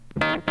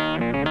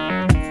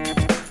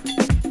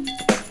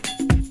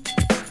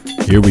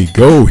Here we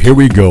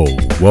go.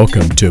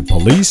 Welcome to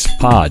Police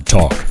Pod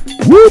Talk.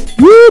 Whoop,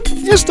 whoop,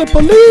 it's the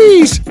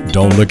police.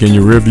 Don't look in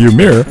your rearview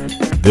mirror.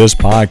 This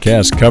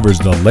podcast covers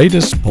the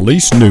latest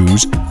police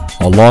news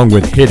along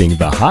with hitting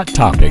the hot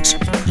topics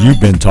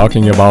you've been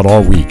talking about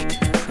all week.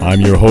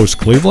 I'm your host,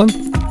 Cleveland.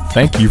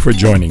 Thank you for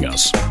joining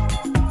us.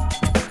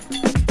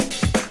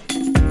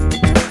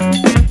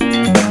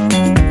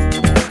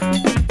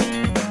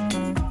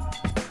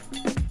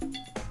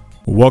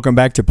 Welcome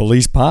back to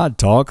Police Pod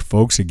Talk.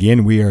 Folks,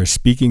 again, we are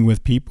speaking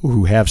with people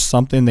who have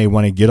something they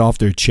want to get off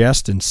their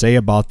chest and say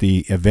about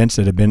the events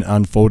that have been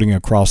unfolding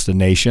across the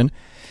nation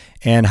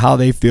and how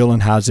they feel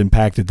and how it's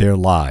impacted their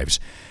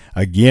lives.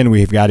 Again,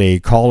 we've got a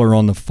caller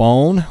on the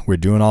phone. We're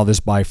doing all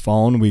this by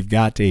phone. We've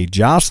got a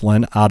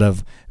Jocelyn out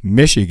of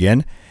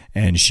Michigan,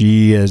 and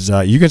she is,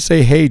 you can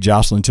say hey,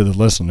 Jocelyn, to the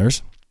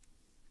listeners.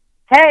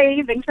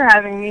 Hey, thanks for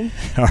having me.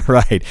 All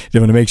right. I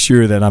want to make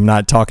sure that I'm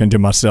not talking to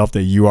myself,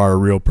 that you are a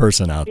real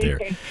person out there.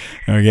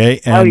 Okay?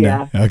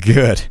 And,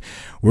 good.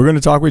 We're going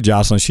to talk with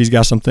Jocelyn. She's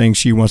got some things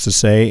she wants to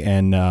say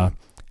and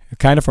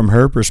kind of from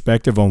her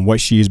perspective on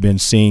what she's been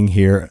seeing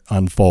here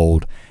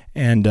unfold.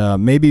 And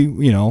maybe,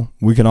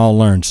 we can all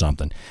learn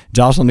something.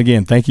 Jocelyn,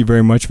 again, thank you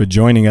very much for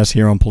joining us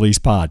here on Police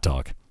Pod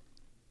Talk.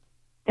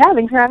 Yeah,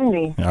 thanks for having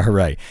me. All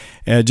right.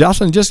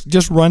 Jocelyn,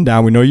 just run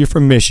down. We know you're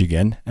from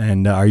Michigan,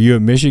 and are you a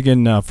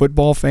Michigan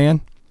football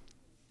fan?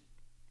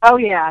 Oh,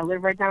 yeah. I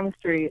live right down the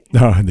street.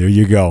 Oh, there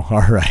you go.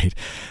 All right.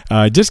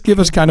 Just give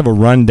us kind of a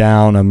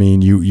rundown. I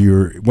mean,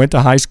 you went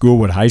to high school,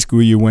 what high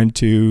school you went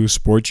to,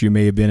 sports you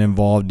may have been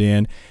involved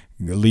in,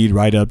 lead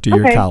right up to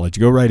your college.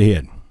 Go right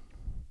ahead.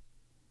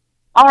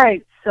 All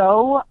right.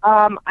 So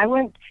I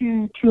went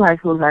to two high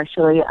schools,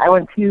 actually. I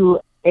went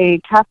to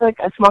a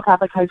small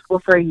Catholic high school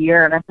for a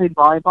year, and I played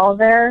volleyball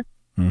there.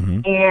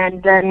 Mm-hmm.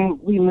 And then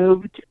we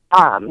moved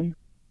about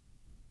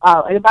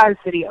a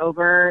city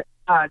over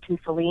to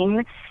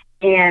Saline,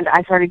 and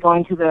I started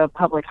going to the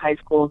public high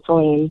school,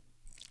 Saline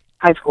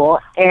High School,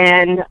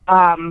 and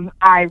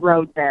I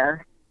rowed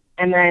there.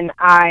 And then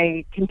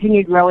I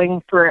continued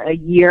rowing for a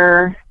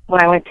year when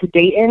I went to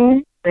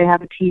Dayton. They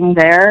have a team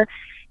there,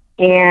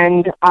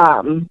 and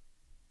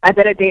I've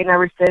been at Dayton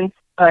ever since.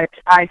 But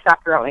I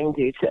stopped rowing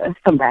due to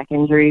some back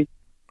injuries.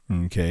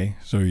 Okay.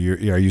 So are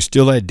you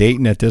still at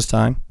Dayton at this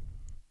time?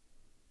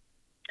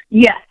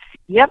 Yes.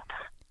 Yep.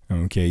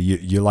 Okay.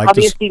 You like I'll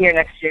be a senior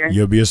next year.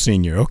 You'll be a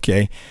senior.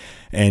 Okay.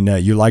 And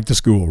you like the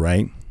school,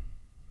 right?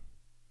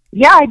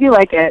 Yeah, I do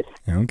like it.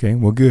 Okay.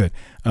 Well, good.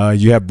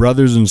 You have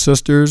brothers and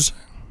sisters?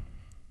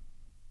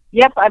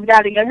 Yep. I've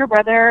got a younger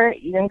brother,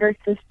 younger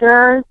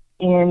sister,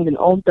 and an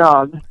old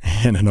dog.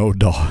 And an old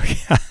dog.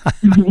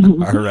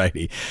 All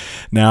righty.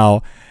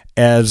 Now,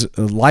 as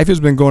life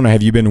has been going on,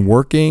 have you been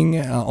working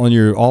on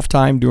your off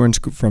time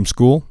from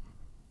school?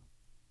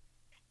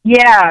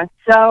 Yeah.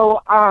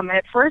 So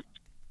at first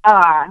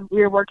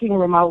we were working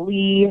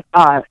remotely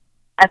I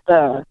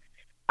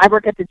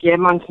work at the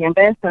gym on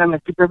campus, and I'm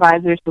a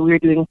supervisor, so we were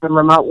doing some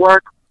remote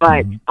work.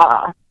 But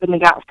then we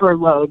got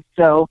furloughed,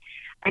 so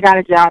I got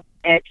a job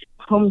at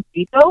Home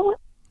Depot,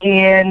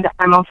 and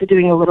I'm also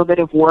doing a little bit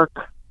of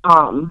work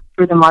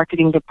for the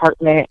marketing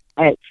department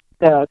at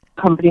the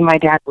company my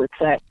dad works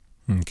at.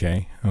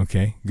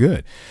 Okay,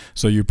 good.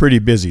 So you're pretty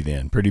busy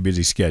then, pretty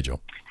busy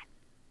schedule.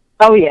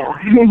 Oh, yeah.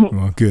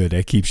 Well, good.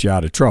 That keeps you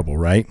out of trouble,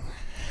 right?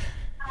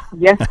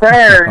 Yes,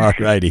 sir. All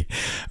righty.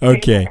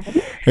 Okay.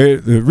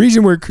 The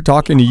reason we're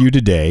talking to you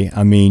today,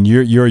 I mean,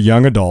 you're a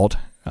young adult,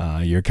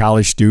 you're a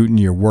college student,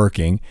 you're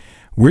working.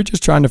 We're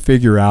just trying to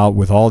figure out,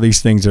 with all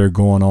these things that are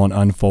going on,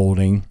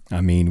 unfolding,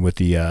 I mean, with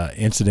the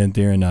incident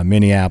there in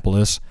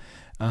Minneapolis,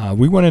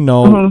 we want to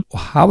know,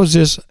 how has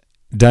this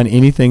done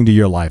anything to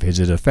your life? Has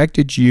it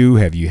affected you?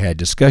 Have you had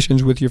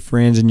discussions with your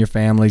friends and your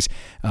families?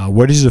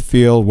 What does it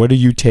feel? What are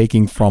you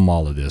taking from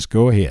all of this?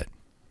 Go ahead.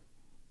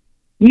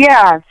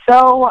 Yeah,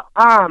 so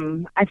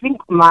I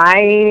think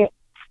my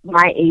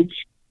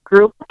age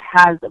group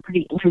has a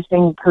pretty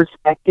interesting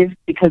perspective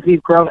because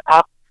we've grown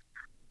up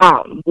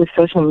with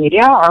social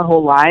media our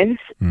whole lives,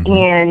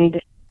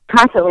 and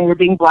constantly we're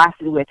being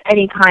blasted with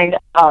any kind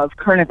of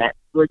current event.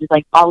 We're just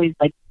always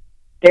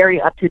very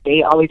up to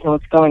date, always know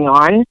what's going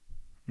on.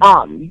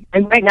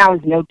 And right now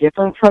is no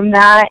different from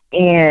that,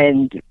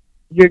 and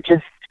we're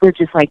just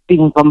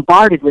being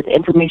bombarded with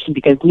information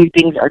because new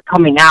things are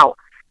coming out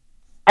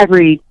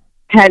every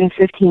 10,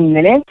 15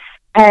 minutes,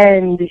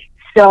 and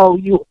so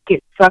you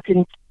get sucked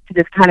into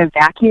this kind of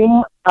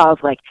vacuum of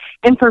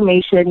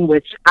information,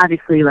 which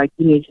obviously you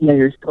need to know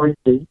your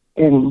sources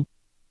and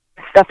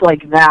stuff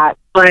like that.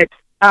 But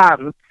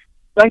so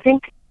I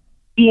think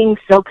being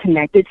so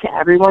connected to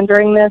everyone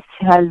during this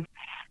has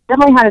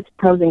definitely had its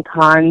pros and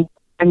cons.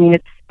 I mean,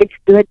 it's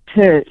good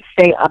to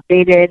stay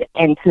updated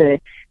and to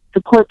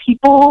support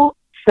people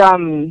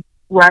from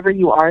wherever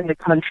you are in the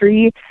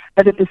country,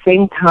 but at the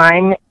same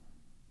time,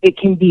 it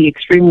can be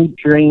extremely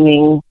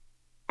draining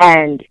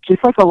and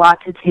just a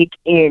lot to take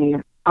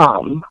in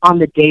on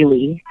the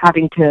daily,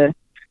 having to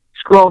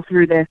scroll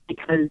through this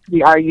because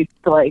we are used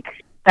to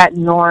that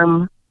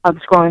norm of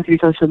scrolling through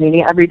social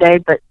media every day,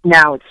 but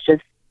now it's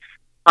just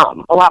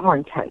a lot more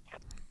intense.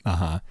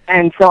 Uh-huh.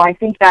 And so I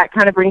think that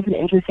kind of brings an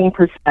interesting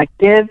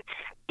perspective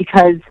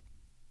because,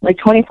 like,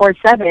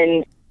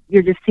 24/7,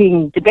 you're just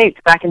seeing debates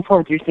back and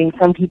forth. You're seeing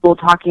some people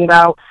talking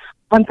about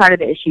one side of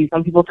the issue,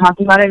 some people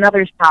talking about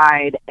another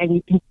side, and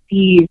you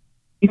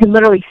can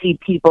literally see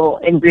people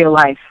in real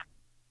life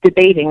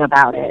debating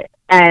about it.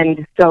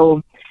 And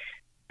so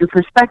your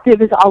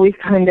perspective is always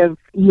kind of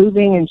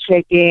moving and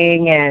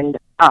shaking and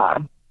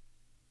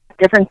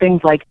different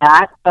things like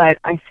that. But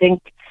I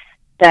think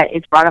that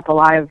it's brought up a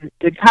lot of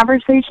good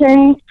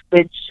conversations,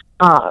 which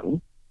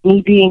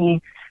me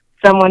being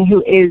someone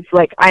who is,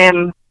 like, I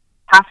am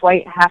half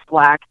white, half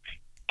black,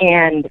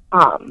 and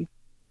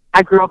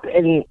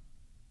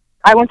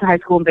I went to high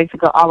school in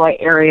basically all white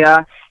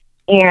area,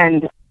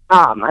 and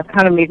I've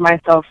kind of made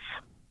myself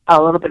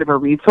a little bit of a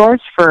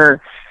resource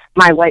for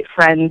my white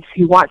friends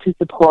who want to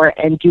support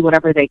and do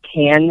whatever they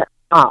can,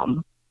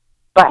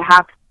 but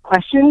have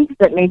questions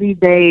that maybe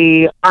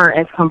they aren't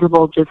as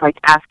comfortable just, like,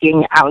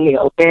 asking out in the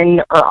open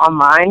or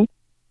online.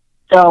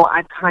 So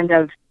I've kind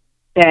of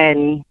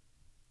been,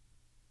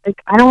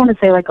 like, I don't want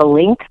to say like a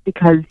link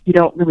because you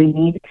don't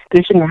really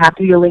there shouldn't have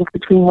to be a link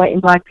between white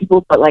and black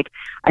people, but, like,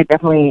 I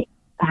definitely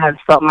have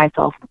felt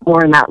myself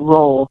more in that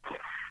role.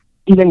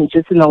 Even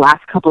just in the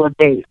last couple of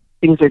days,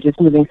 things are just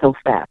moving so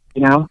fast,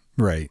 you know?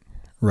 Right,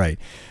 right.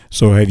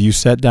 So have you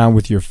sat down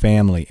with your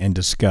family and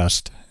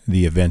discussed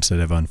the events that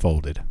have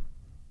unfolded?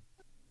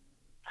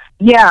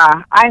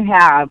 Yeah, I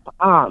have.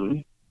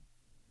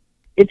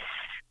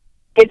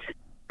 It's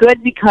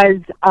good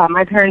because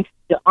my parents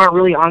aren't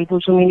really on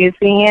social media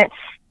seeing it,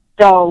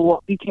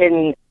 so we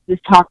can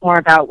just talk more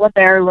about what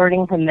they're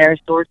learning from their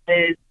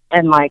sources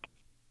and, like,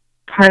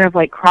 kind of,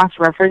 like,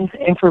 cross-reference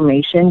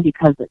information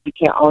because you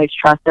can't always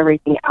trust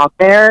everything out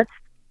there.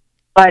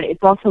 But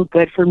it's also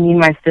good for me and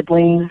my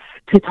siblings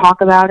to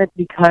talk about it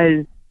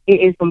because it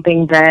is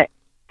something that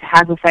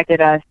has affected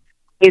us,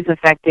 is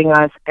affecting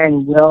us,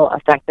 and will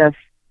affect us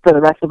for the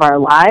rest of our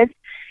lives.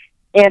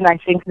 And I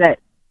think that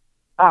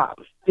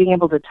being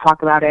able to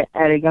talk about it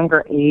at a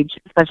younger age,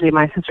 especially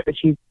my sister,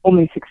 she's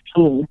only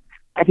 16,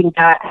 I think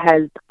that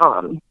has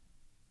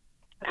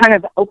kind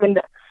of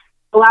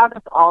allowed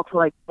us all to,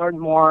 like, learn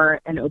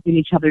more and open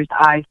each other's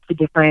eyes to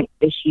different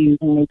issues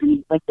and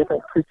maybe, like,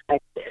 different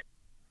perspectives.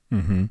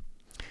 Mm-hmm.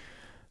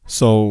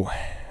 So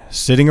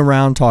sitting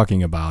around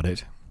talking about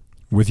it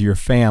with your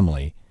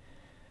family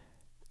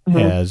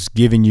has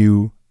given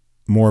you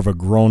more of a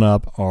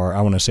grown-up, or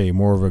I want to say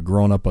more of a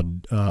grown-up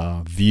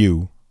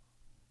view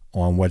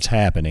on what's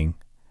happening.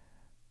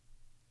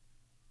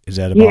 Is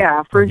that about?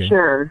 Yeah, for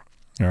sure.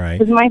 All right.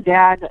 Because my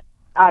dad,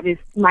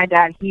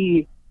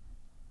 he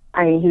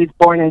was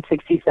born in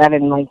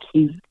 '67. Like,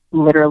 he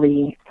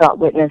literally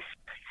witnessed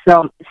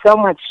so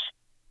much.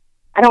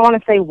 I don't want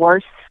to say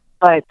worse,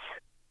 but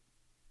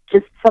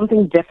just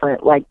something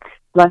different, like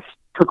less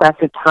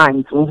progressive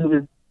times when he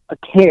was a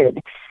kid.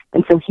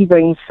 And so he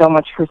brings so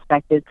much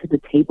perspective to the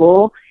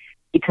table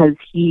because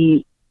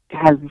he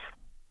has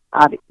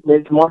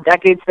lived more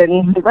decades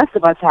than the rest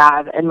of us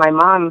have. And my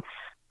mom,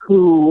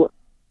 who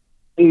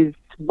is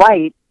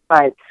white,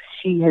 but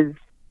she has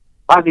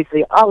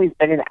obviously always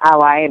been an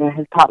ally and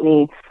has taught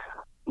me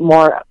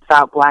more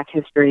about Black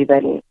history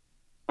than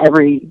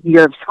every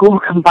year of school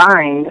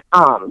combined.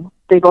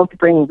 They both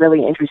bring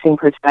really interesting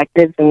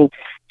perspectives and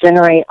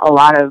generate a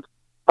lot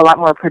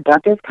more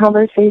productive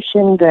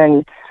conversation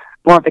than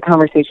more of the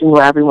conversation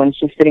where everyone's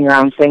just sitting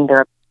around saying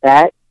they're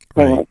upset,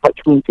 saying, like, what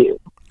can we do?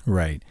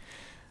 Right.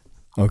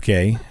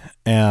 Okay.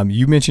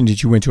 You mentioned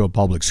that you went to a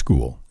public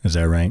school. Is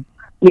that right?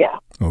 Yeah.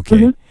 Okay.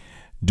 Mm-hmm.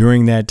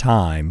 During that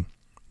time,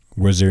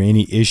 was there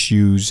any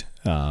issues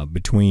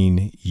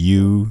between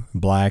you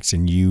blacks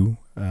and you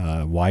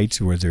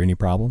whites? Was there any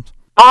problems?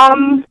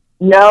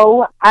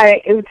 No.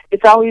 It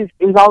was always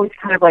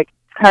kind of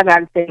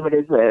out of state, but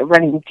it's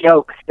running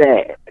jokes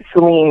that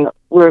Celine,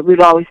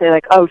 we'd always say,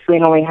 like, oh,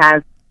 Celine only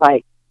has,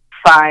 like,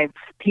 5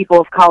 people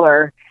of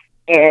color,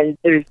 and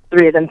there's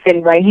 3 of them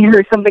sitting right here,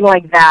 or something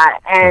like that.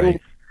 And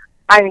right.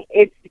 I mean,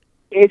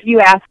 if you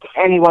ask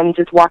anyone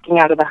just walking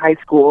out of the high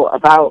school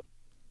about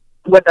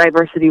what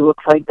diversity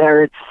looks like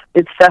there,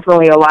 it's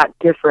definitely a lot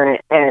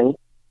different. And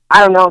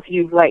I don't know if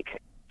you've,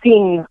 like,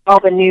 seen all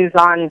the news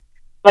on,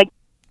 like,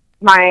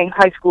 my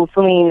high school,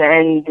 Celine,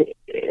 and,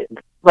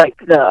 like,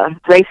 the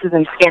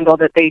racism scandal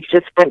that they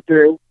just went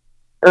through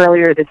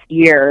earlier this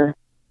year.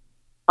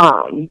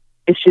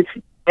 It's just,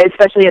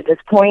 especially at this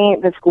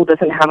point, the school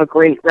doesn't have a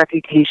great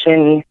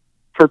reputation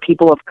for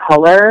people of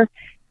color.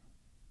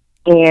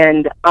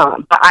 And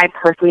but I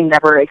personally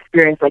never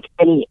experienced, like,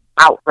 any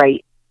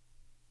outright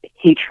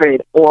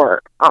hatred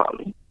or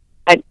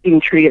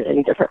being treated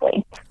any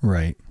differently.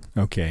 Right.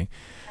 Okay.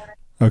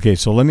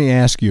 So let me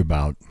ask you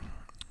about,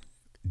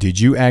 did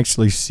you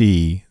actually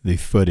see the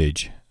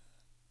footage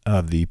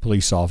of the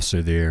police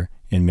officer there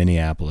in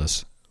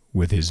Minneapolis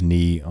with his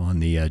knee on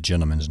the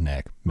gentleman's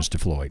neck, Mr.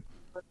 Floyd?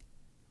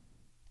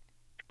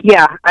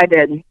 Yeah, I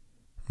did.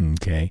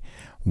 Okay.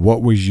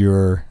 What was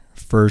your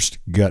first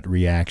gut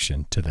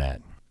reaction to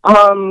that?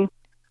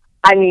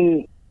 I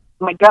mean,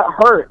 my gut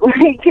hurt.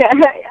 Like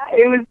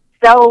it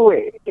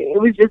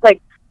was just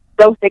like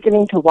so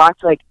sickening to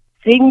watch. Like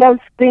seeing those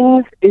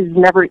things is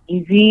never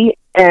easy,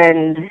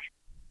 and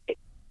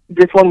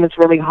this one was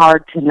really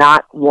hard to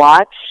not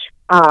watch.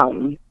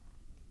 I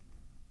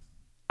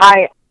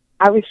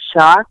was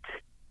shocked,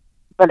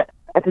 but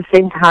at the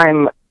same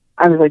time,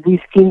 I was like,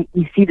 we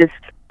see this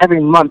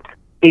every month,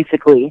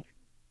 basically,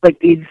 like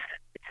these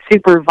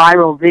super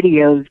viral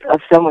videos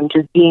of someone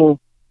just being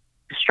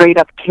straight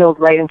up killed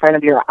right in front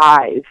of your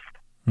eyes.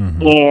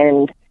 Mm-hmm.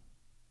 And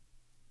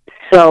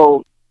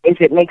so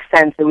if it makes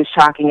sense, it was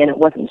shocking and it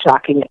wasn't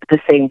shocking at the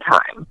same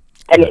time.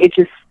 And it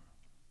just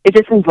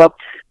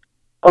invoked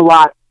a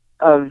lot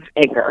of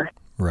anger.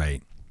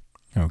 Right.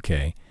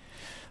 Okay.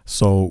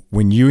 So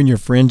when you and your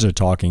friends are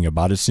talking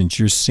about it, since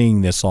you're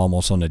seeing this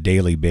almost on a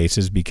daily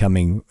basis,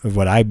 becoming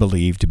what I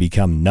believe to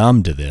become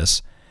numb to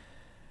this,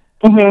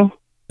 mm-hmm.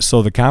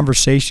 So the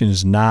conversation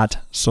is not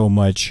so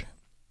much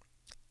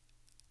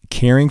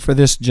caring for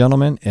this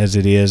gentleman as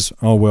it is,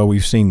 oh, well,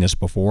 we've seen this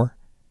before?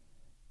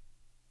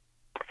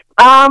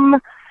 I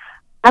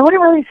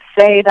wouldn't really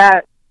say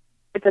that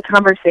it's a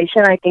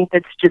conversation. I think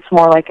it's just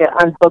more like an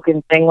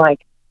unspoken thing,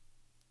 like,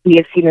 we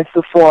have seen this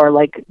before.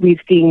 Like,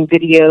 we've seen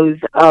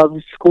videos of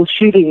school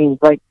shootings.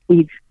 Like,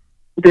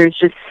 there's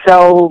just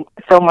so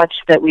much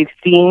that we've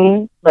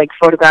seen, like,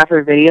 photograph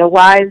or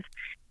video-wise.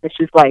 It's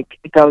just, like,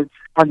 it goes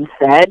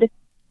unsaid.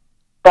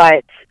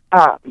 But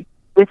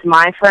with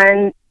my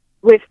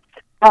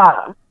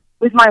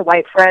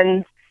white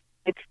friends,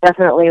 it's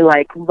definitely,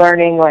 like,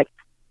 learning, like,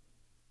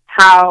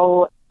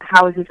 how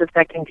is this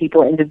affecting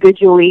people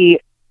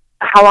individually?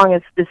 How long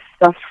has this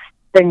stuff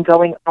been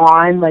going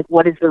on? Like,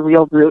 what is the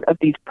real root of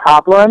these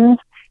problems?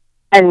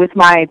 And with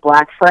my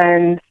black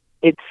friends,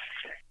 it's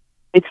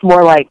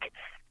more like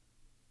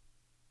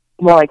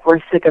we're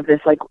sick of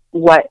this. Like,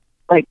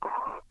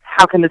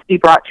 how can this be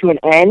brought to an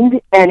end?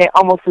 And it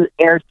almost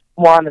airs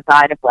more on the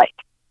side of like,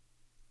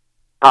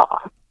 I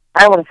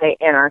don't want to say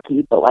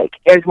anarchy, but like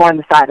airs more on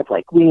the side of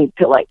like, we need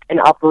to like an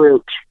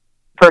uproot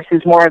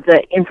versus more of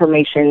the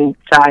information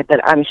side that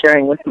I'm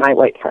sharing with my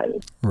white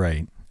friends.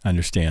 Right.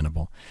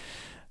 Understandable.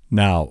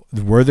 Now,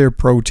 were there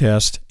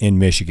protests in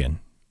Michigan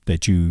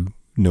that you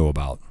knew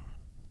about?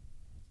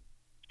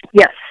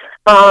 Yes.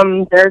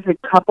 There's a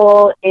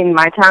couple in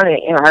my town in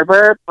Ann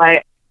Arbor,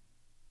 but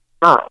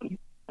the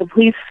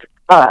police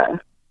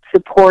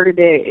supported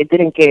it. It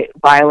didn't get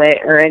violent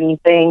or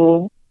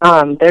anything.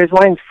 There's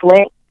one in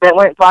Flint that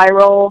went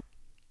viral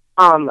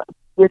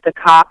with a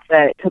cop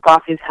that took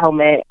off his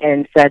helmet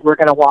and said, "We're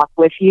going to walk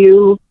with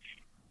you."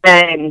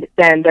 And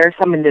then there's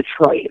some in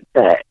Detroit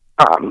that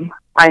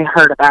I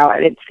heard about. I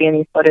didn't see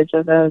any footage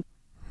of those.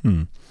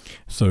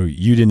 So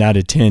you did not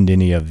attend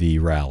any of the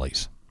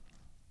rallies?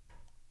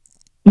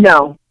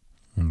 No.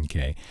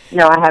 Okay.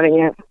 No, I haven't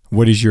yet.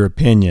 What is your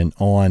opinion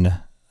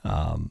on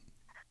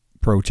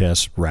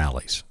protest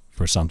rallies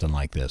for something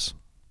like this?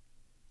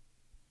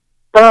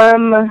 It's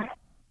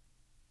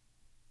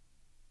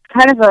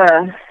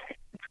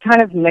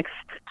kind of mixed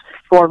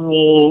for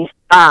me.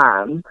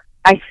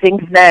 I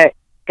think that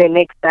they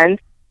make sense,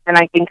 and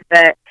I think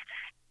that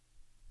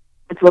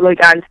it's literally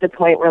gotten to the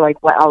point where,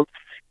 like, what else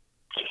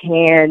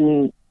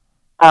can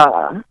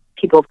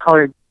people of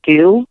color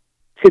do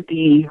to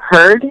be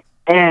heard?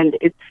 And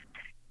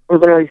we're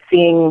literally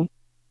seeing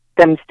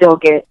them still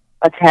get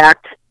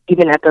attacked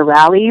even at the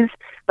rallies.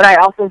 But I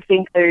also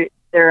think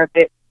they're a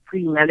bit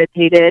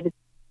premeditated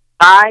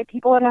by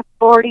people in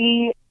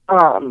authority,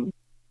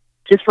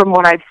 just from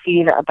what I've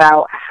seen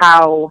about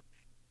how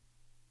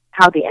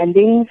the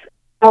endings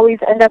always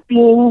end up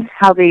being,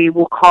 how they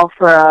will call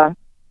for a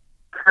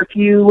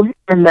curfew,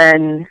 and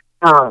then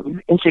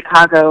in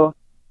Chicago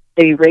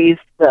they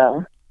raised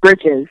the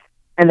bridges,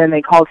 and then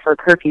they called for a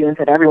curfew and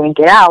said, "Everyone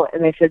get out,"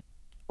 and they said,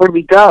 "Where do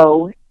we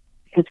go?"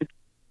 Because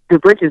the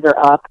bridges are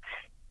up,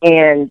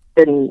 and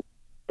then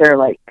they're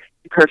like,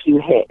 the curfew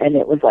hit, and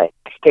it was like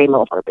game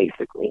over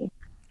basically.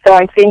 So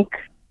I think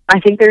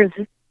there's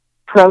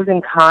pros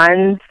and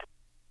cons,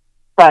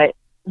 but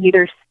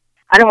neither,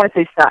 I don't want to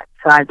say side,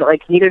 but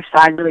like neither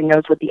side really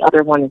knows what the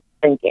other one is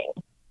thinking.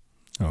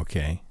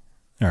 Okay.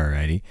 All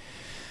righty.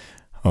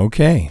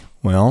 Okay.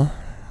 Well,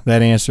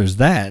 that answers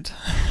that.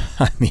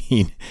 I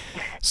mean,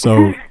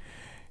 so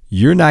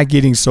you're not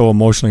getting so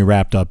emotionally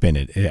wrapped up in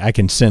it. I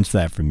can sense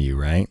that from you,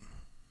 right?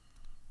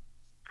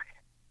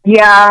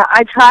 Yeah,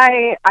 I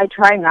try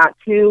not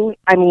to.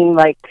 I mean,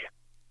 like,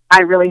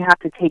 I really have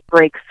to take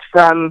breaks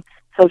from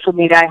social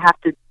media. I have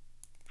to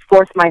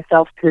force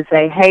myself to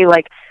say, hey,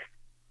 like,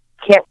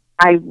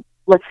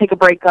 let's take a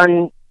break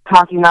on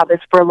talking about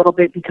this for a little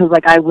bit, because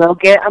like I will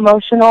get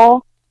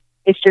emotional.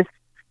 It's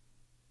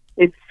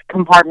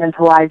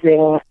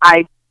compartmentalizing.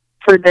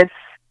 For this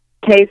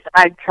case,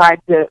 I tried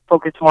to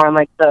focus more on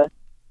like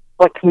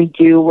what can we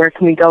do, where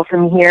can we go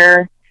from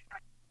here,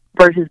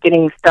 versus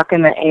getting stuck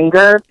in the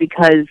anger,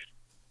 because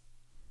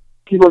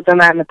people have done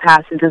that in the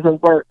past. It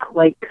doesn't work.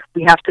 Like,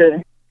 we have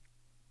to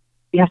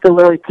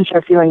literally push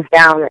our feelings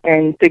down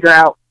and figure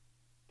out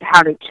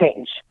how to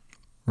change.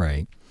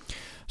 Right.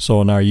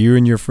 So now, are you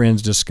and your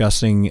friends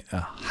discussing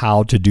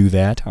how to do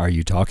that? Are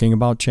you talking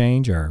about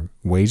change or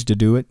ways to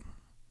do it?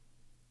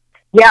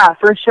 Yeah,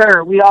 for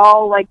sure. We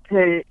all like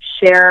to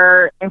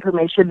share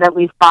information that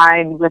we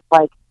find with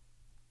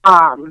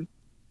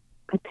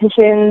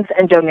petitions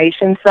and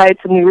donation sites,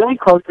 and we really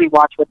closely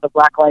watch what the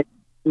Black Lives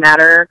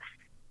Matter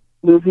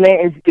movement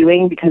is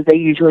doing because they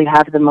usually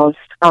have the most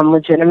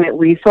legitimate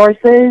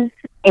resources.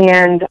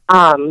 And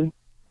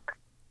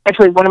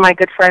actually, one of my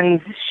good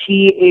friends,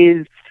 she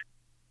is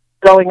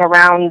going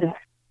around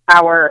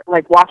our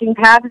walking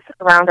paths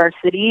around our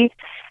city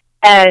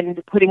and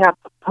putting up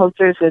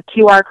posters with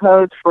QR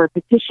codes for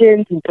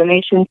petitions and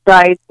donation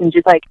sites, and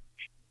just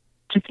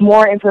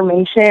more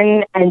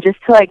information, and just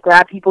to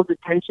grab people's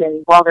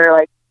attention while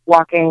they're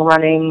walking,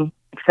 running,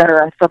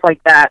 etc., stuff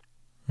like that.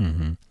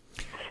 Mm-hmm.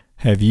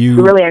 Have you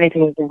so really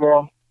anything you can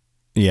do?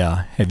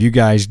 Yeah. Have you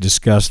guys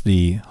discussed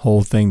the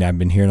whole thing that I've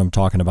been hearing them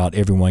talking about?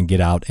 Everyone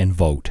get out and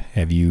vote.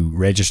 Have you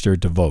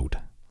registered to vote?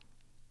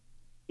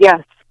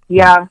 Yes.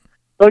 Yeah.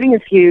 Voting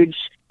is huge.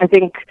 I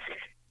think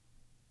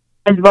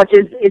as much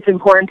as it's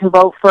important to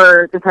vote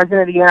for the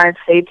President of the United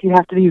States, you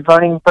have to be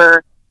voting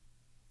for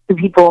the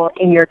people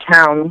in your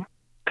town,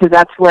 because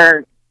that's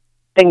where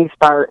things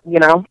start,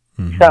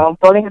 Mm-hmm. So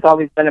voting has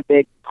always been a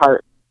big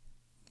part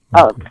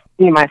of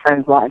me and my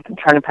friends' lives. I'm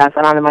trying to pass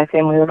that on to my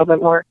family a little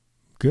bit more.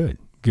 Good.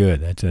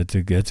 That's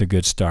a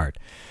good start.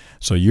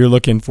 So you're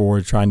looking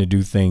forward to trying to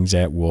do things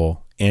that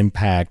will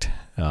impact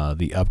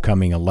the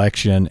upcoming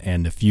election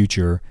and the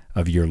future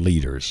of your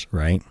leaders,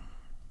 right?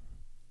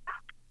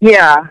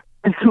 Yeah,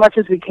 as much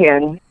as we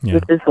can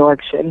with this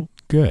election.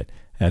 Good.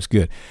 That's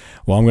good.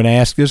 Well, I'm going to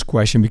ask this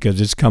question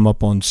because it's come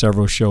up on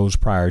several shows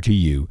prior to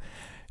you.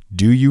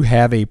 Do you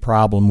have a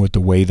problem with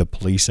the way the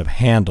police have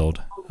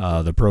handled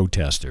the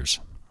protesters?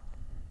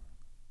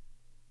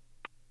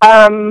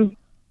 I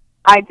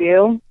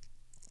do.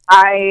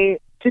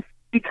 Just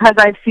because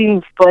I've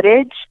seen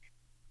footage,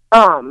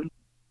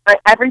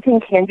 everything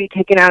can be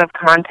taken out of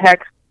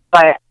context,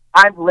 but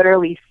I've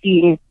literally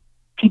seen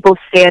people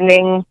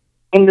standing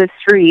in the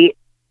street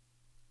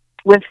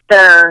with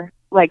their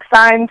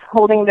signs,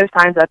 holding their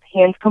signs up,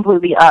 hands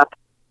completely up,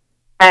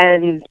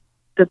 and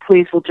the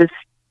police will just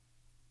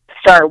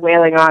start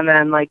wailing on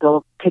them.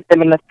 They'll kick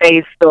them in the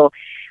face. They'll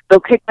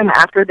kick them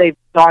after they've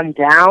gone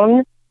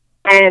down.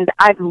 And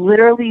I've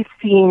literally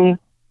seen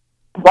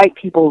white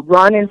people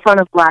run in front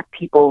of black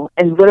people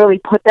and literally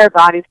put their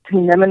bodies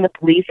between them and the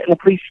police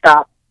police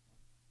stop.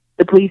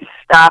 The police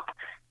stop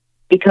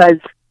because,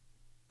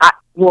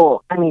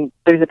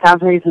 there's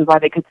 1,000 reasons why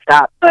they could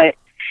stop, but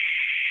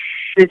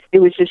it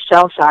was just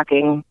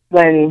shell-shocking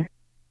when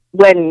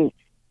we're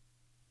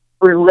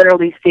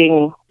literally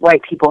seeing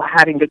white people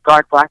having to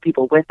guard black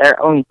people with their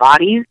own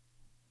bodies.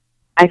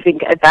 I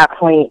think at that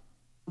point,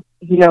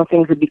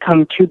 things would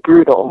become too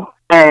brutal.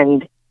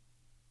 And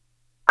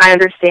I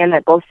understand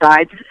that both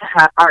sides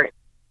are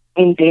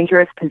in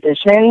dangerous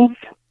positions,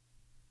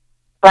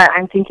 but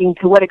I'm thinking,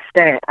 to what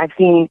extent? I've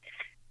seen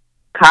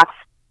cops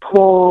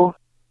pull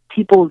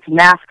people's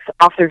masks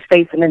off their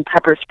face and then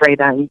pepper spray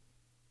them.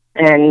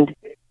 And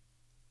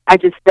I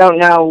just don't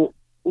know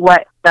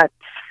what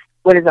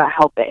is that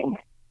helping?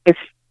 If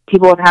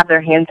people have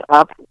their hands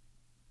up,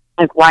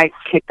 why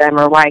kick them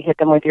or why hit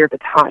them with your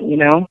baton,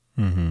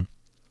 Mm-hmm.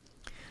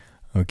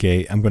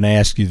 Okay, I'm going to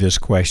ask you this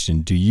question.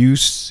 Do you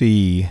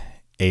see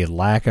a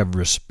lack of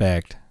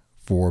respect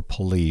for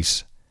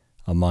police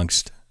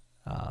amongst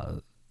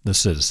the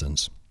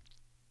citizens?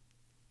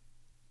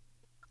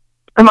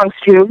 Amongst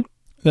who?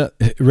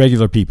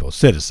 Regular people,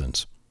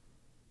 citizens.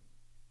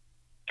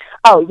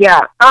 Oh,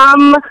 yeah.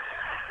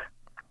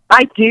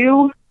 I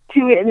do, to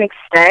an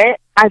extent.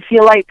 I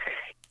feel like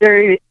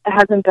there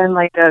hasn't been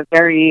a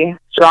very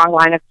strong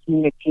line of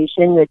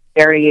communication. It's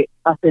very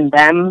us and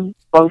them,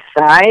 both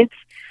sides.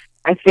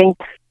 I think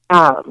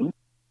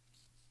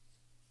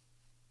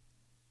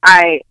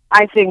I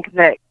think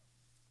that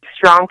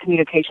strong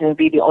communication would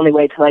be the only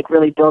way to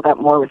really build up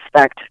more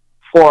respect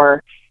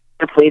for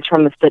the police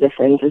from the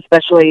citizens,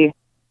 especially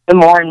the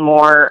more and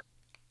more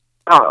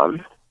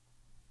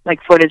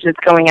footage that's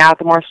going out,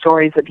 the more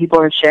stories that people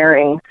are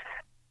sharing.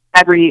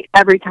 Every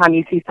time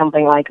you see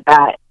something like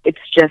that, it's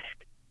just,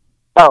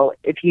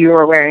 if you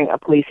are wearing a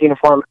police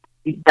uniform,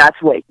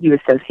 that's what you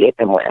associate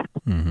them with.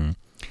 Mm-hmm.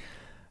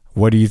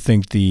 What do you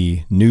think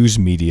the news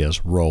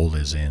media's role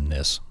is in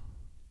this?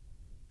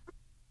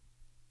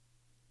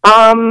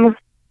 To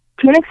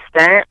an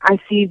extent, I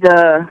see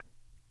the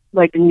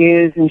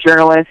news and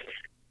journalists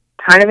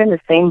kind of in the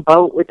same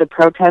boat with the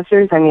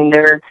protesters.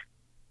 They're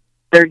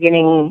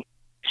getting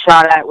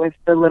shot at with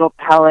the little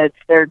pellets.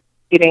 They're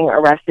getting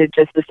arrested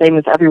just the same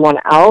as everyone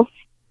else.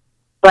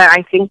 But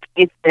I think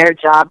it's their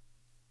job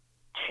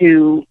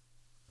to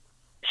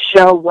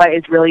show what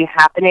is really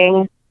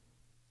happening,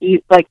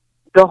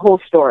 the whole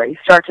story,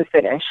 start to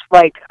finish.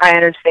 I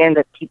understand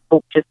that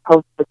people just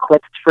post the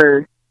clips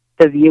for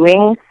the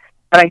viewing,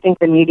 but I think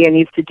the media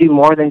needs to do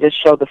more than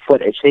just show the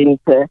footage. They need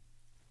to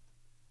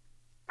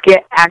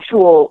get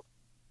actual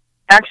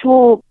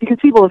actual, because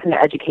people listen to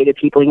educated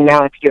people, you know,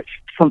 if you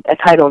have a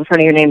title in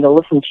front of your name to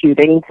listen to,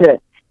 they need to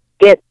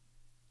get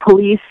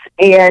police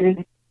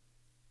and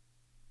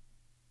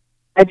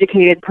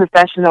educated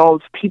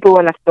professionals, people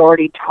in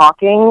authority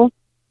talking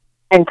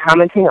and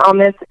commenting on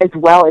this, as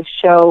well as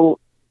show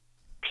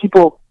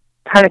people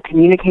kind of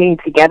communicating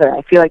together.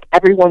 I feel like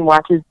everyone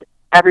watches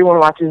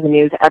the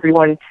news,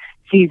 everyone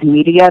sees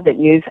media that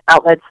news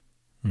outlets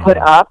put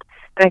up,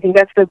 and I think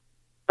that's the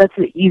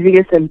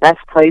easiest and best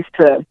place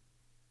to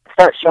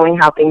start showing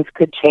how things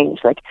could change.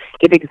 Like,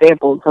 give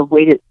examples of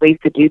ways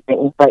to do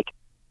things. Like,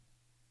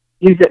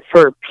 use it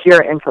for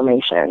pure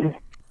information.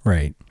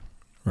 Right.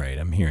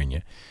 I'm hearing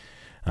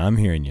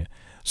you.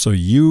 So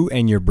you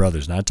and your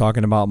brothers, not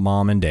talking about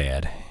mom and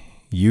dad,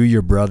 you,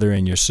 your brother,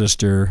 and your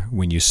sister,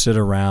 when you sit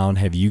around,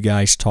 have you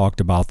guys talked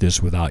about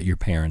this without your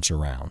parents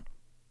around?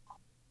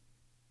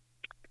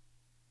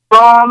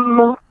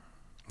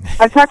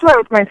 I've talked about it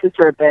with my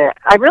sister a bit.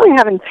 I really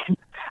haven't.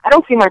 I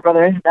don't see my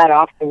brother that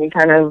often. We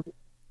kind of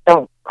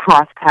don't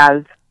cross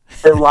paths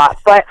a lot.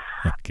 But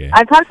okay.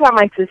 I talked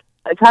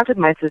with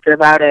my sister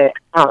about it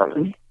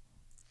because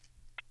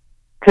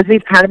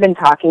we've kind of been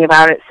talking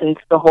about it since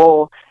the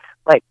whole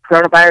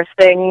coronavirus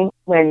thing,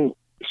 when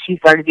she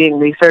started doing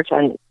research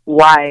on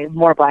why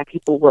more Black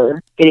people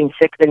were getting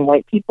sick than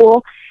white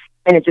people,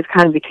 and it just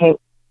kind of became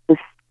this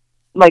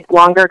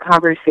longer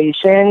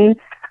conversation.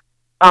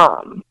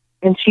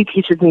 And she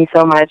teaches me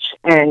so much,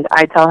 and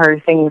I tell her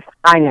things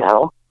I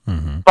know.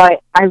 Mm-hmm.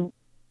 But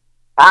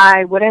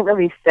I wouldn't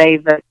really say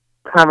the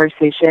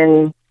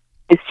conversation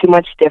is too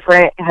much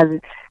different.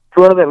 It's a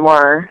little bit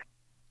more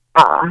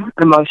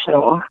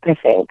emotional, I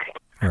think.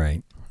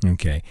 Right.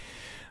 Okay.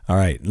 All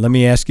right. Let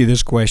me ask you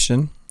this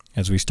question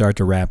as we start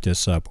to wrap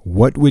this up.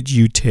 What would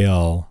you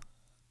tell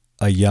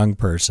a young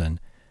person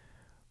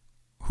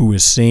who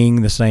is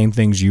seeing the same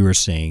things you are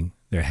seeing?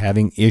 They're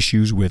having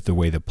issues with the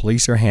way the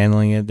police are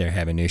handling it. They're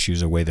having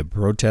issues with the way the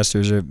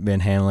protesters have been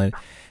handling it.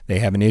 They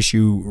have an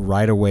issue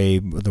right away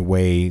with the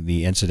way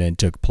the incident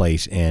took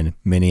place in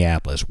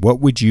Minneapolis. What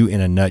would you, in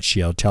a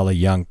nutshell, tell a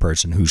young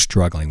person who's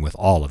struggling with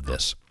all of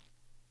this?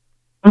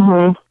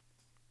 Mm-hmm.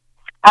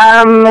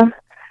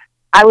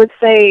 I would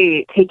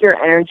say take your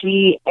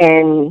energy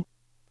and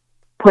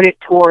put it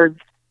towards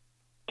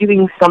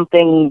doing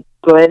something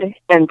good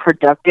and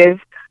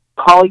productive.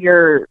 Call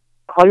your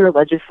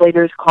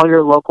legislators, call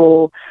your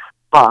local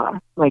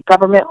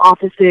government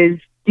offices,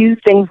 do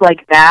things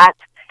like that.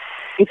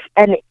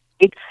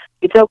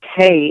 It's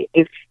okay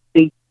if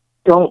they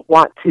don't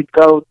want to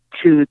go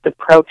to the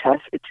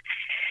protest.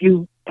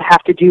 You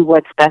have to do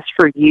what's best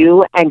for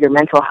you and your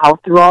mental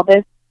health through all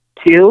this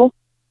too.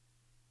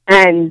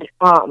 And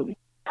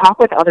talk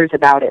with others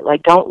about it.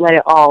 Don't let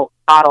it all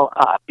bottle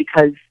up,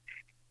 because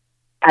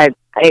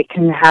it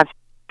can have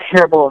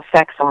terrible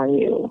effects on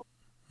you.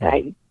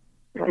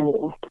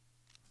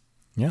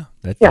 Yeah,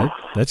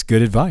 that's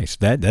good advice.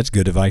 That's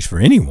good advice for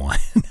anyone.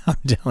 I'm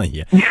telling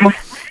you.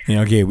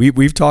 Okay,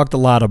 we've talked a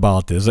lot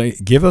about this.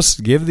 Give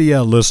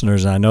the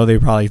listeners, and I know they're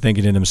probably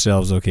thinking to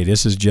themselves, okay,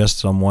 this is just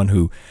someone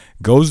who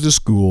goes to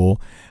school,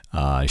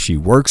 she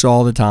works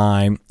all the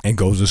time, and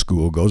goes to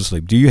school, goes to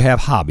sleep. Do you have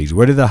hobbies?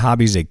 What are the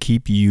hobbies that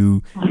keep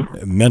you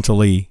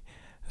mentally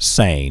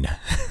sane?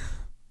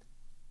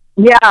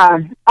 Yeah,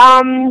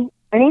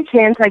 any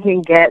chance I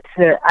can get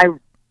to,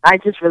 I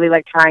just really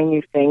like trying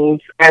new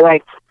things.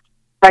 If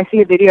I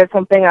see a video of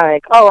something, I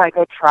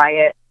go try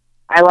it.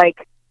 I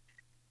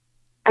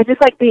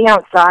just like being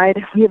outside.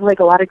 We have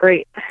a lot of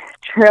great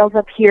trails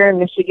up here in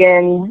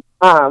Michigan.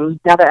 Now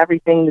that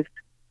everything's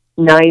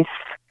nice,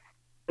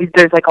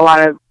 there's a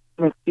lot of,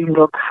 you can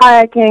go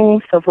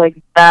kayaking, stuff like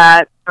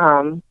that.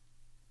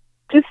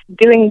 Just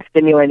doing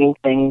stimulating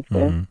things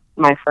with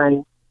my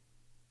friends.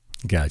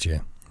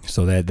 Gotcha.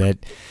 So that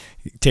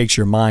takes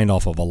your mind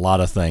off of a lot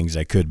of things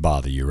that could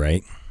bother you,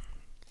 right?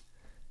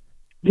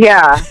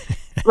 Yeah.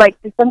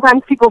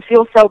 Sometimes people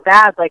feel so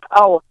bad, I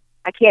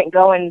can't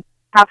go and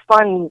have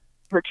fun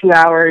for 2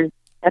 hours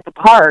at the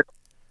park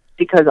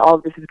because all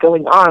of this is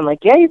going on.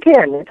 Yeah, you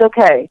can. It's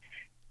okay.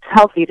 It's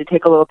healthy to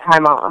take a little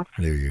time off.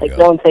 There you go.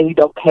 No one's saying you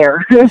don't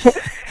care.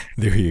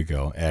 There you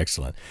go.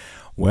 Excellent.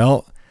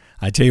 Well,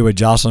 I tell you what,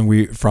 Jocelyn,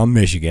 we from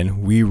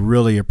Michigan, we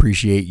really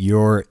appreciate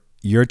your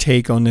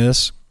take on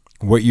this,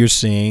 what you're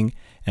seeing,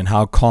 and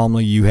how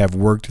calmly you have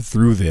worked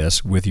through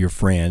this with your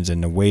friends,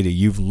 and the way that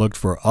you've looked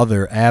for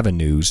other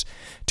avenues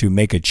to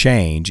make a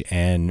change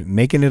and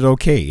making it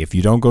okay. If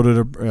you don't go to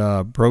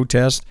the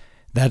protest,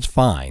 that's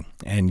fine,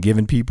 and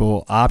giving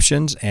people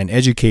options and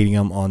educating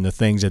them on the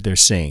things that they're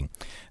seeing.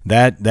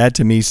 That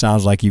to me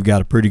sounds like you've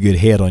got a pretty good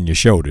head on your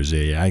shoulders.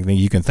 I think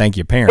you can thank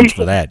your parents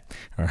for that.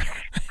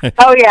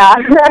 Oh yeah,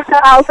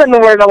 I'll send the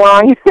word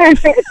along.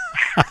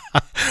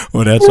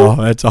 Well,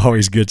 that's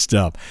always good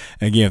stuff.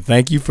 Again,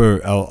 thank you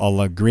for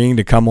agreeing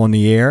to come on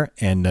the air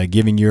and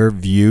giving your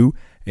view.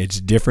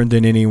 It's different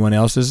than anyone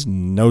else's.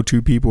 No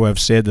two people have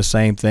said the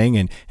same thing,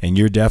 and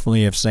you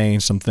definitely have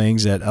saying some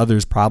things that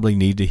others probably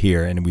need to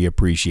hear, and we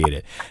appreciate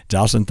it.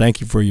 Jocelyn,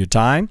 thank you for your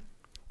time.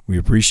 We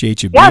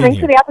appreciate you Yeah, being thanks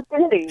here. for the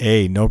opportunity.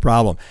 Hey, no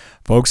problem.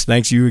 Folks,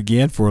 thanks you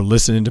again for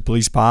listening to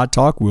Police Pod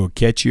Talk. We'll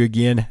catch you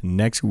again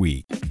next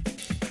week.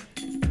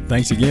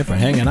 Thanks again for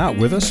hanging out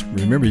with us.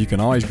 Remember, you can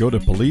always go to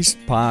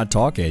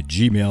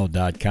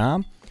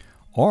policepodtalk@gmail.com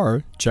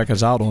or check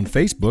us out on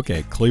Facebook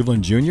at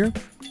Cleveland Junior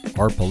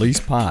or Police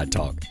Pod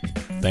Talk.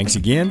 Thanks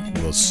again.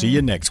 We'll see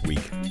you next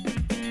week.